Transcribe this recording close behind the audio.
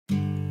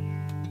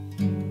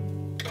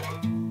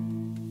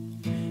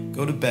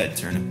Go to bed,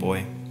 Turnip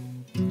boy.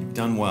 You've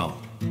done well.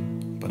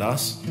 But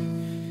us,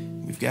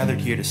 we've gathered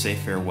here to say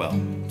farewell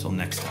until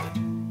next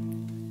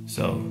time.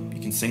 So, you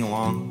can sing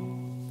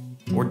along,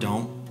 or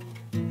don't.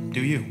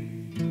 Do you?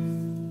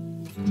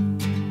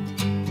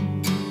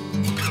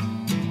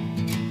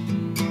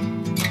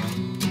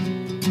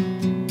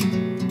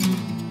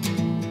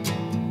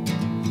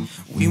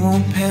 We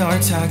won't pay our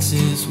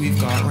taxes, we've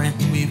got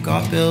rent and we've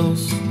got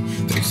bills.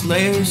 There's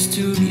layers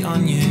to the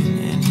onion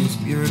and his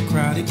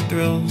bureaucratic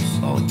thrills.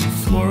 All you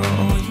flora,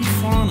 all you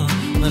fauna,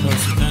 let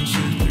us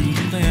venture through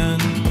the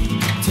land.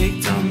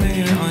 Take down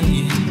Mayor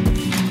Onion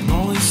and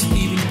all his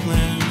thieving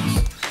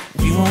plans.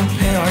 We won't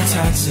pay our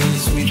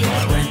taxes, we've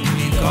got rent and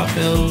we've got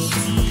bills.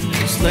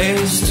 There's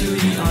layers to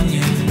the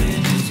onion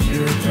and his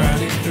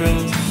bureaucratic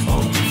thrills.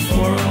 All you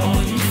flora,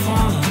 all you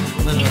fauna,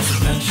 let us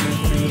venture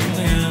through the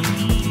land.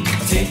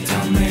 Take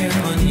down Mayor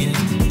Onion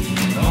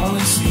and all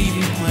his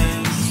thieving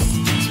plans.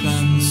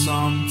 Spend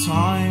some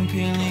time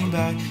peeling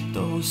back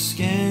those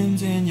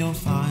skins and you'll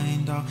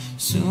find out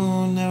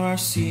soon there are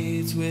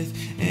seeds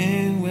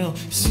within. We'll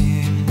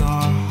sing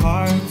our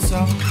hearts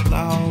out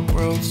loud,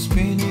 world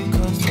spinning,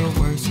 cause the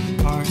worst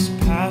parts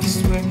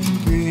past, we're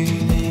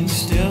breathing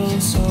still.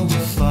 So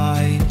we'll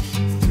fly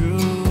through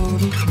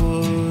the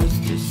woods,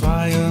 there's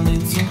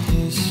violence in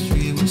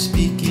history, we're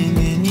speaking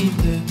in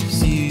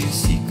ellipses.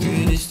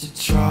 Secret is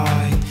to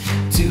try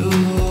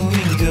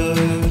doing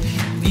good,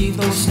 leave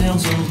those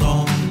snails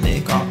alone, they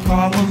got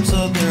problems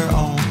of their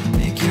own.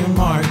 Make your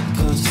mark,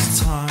 cause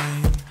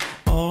time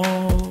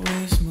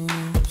always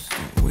moves,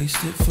 don't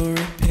waste it for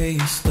a pay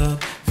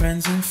stub.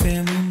 Friends and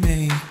family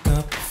make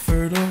up,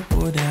 fertile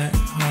wood at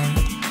heart,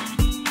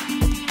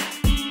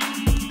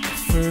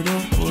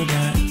 fertile wood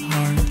at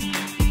heart,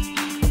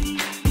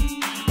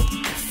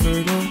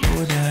 fertile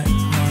wood at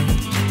heart,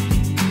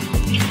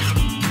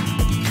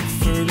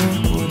 fertile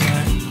wood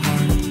at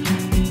heart,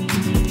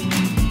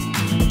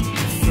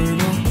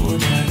 fertile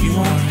wood at. You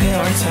won't pay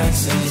our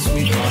taxes,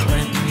 we got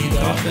rent, we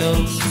got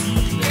bills.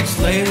 There's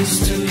layers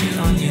to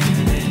the onion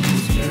and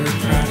his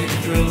bureaucratic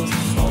thrills.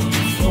 All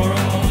you flora,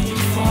 all you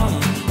fauna,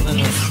 let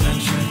us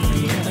venture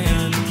through the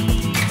land.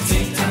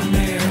 Take down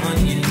Mayor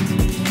Onion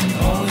and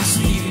all his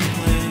thieving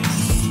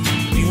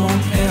plans. We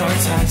won't pay our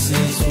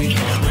taxes, we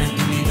got rent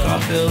and we got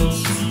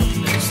bills.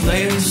 There's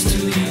layers to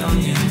the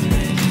onion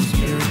and his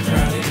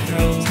bureaucratic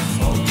thrills.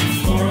 All you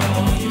flora,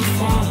 all you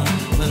fauna,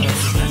 let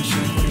us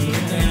venture through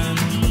the land.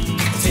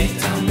 Take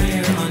down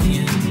Mayor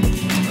Onion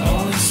and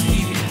all his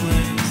thieving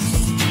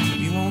plans.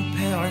 We won't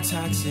pay our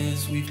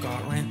taxes, we've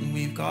got rent and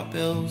we've got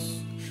bills.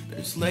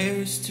 There's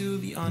layers to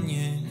the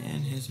onion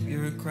and his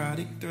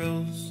bureaucratic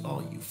thrills.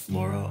 All you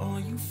flora, all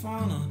you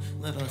fauna,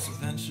 let us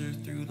venture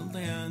through the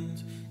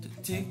land to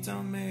take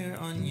down Mayor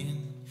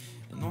Onion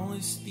and all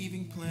his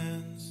thieving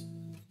plans.